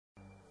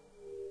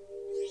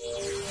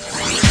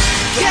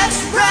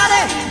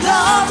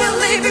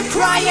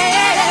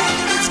crying.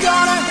 It's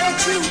gonna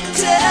hurt you,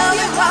 tell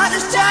your heart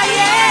is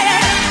dying.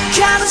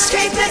 Can't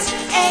escape it,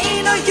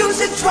 ain't no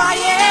use in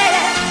trying.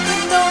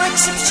 No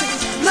exception,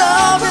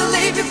 love will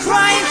leave you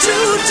crying to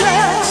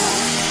death.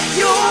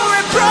 You're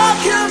a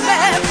broken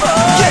man,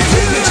 boy. Get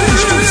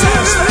true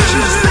satisfaction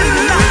is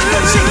living life. You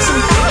gotta sing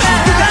some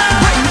passion. You got the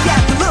brain, you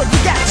got the love, you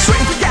got the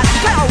strength, you got the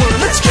power.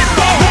 Let's get it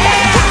on.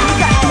 You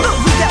got the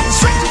love, you got the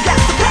strength, you got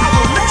the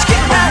power. Let's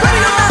get it on. Ready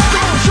or not,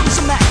 come on, show me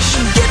some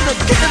action. Get it up,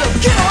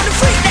 get on your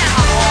feet now.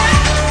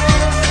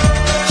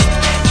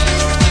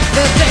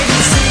 The day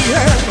you see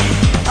her,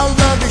 a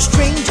lover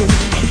stranger,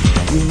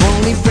 you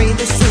only pray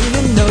that soon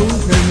you know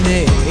her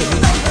name.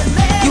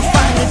 You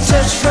finally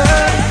touch her,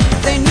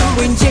 then you're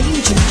in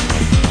danger.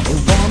 It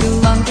won't be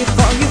long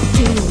before you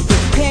feel the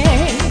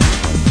pain.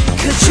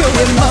 'Cause your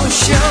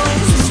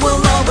emotions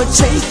will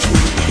overtake you.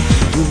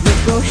 You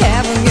will go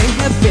having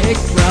a big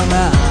brown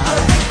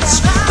eyes.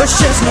 But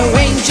she's no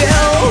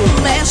angel,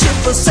 and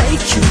she'll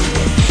forsake you.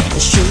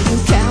 It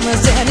shouldn't come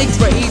as any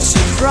great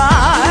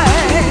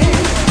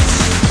surprise.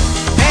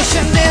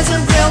 Passion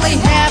isn't really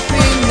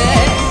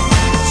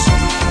happiness.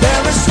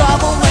 There is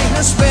trouble in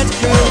her sweet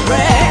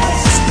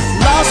caress.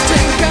 Lost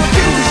in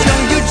confusion,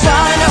 you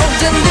try no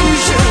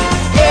delusion.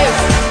 If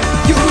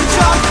you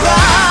don't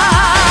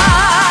cry,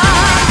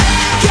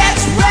 get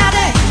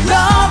ready,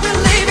 love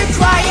will leave you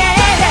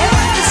crying.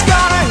 It's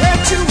gonna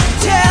hurt you,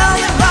 tell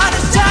your heart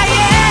is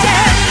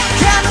dying.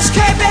 Can't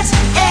escape it,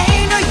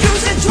 ain't no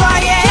use in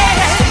trying.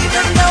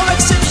 No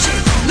exception,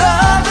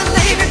 love will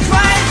leave you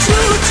crying to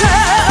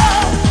tell.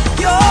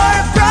 You're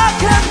a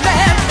broken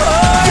man,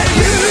 boy.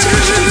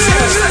 True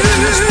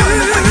satisfaction is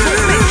living life.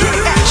 Make it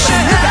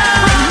action. You got the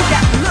brain, you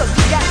got the love,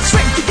 you got the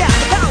strength, you got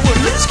the power.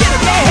 Let's get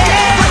it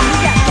on. You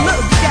got the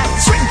love, you got the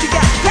strength, you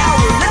got the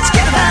power. Let's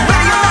get it on.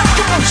 Ready or not,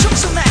 come on, show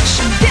some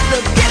action. Get it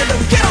up,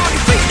 get on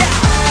your feet now.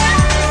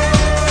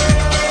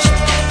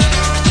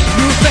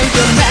 You think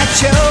you're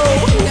macho,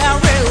 a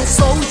real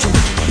soldier,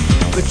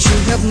 but you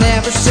have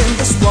never seen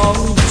this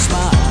woman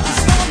smile.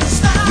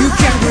 You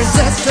can't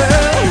resist her,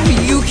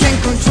 you can't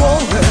control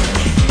her.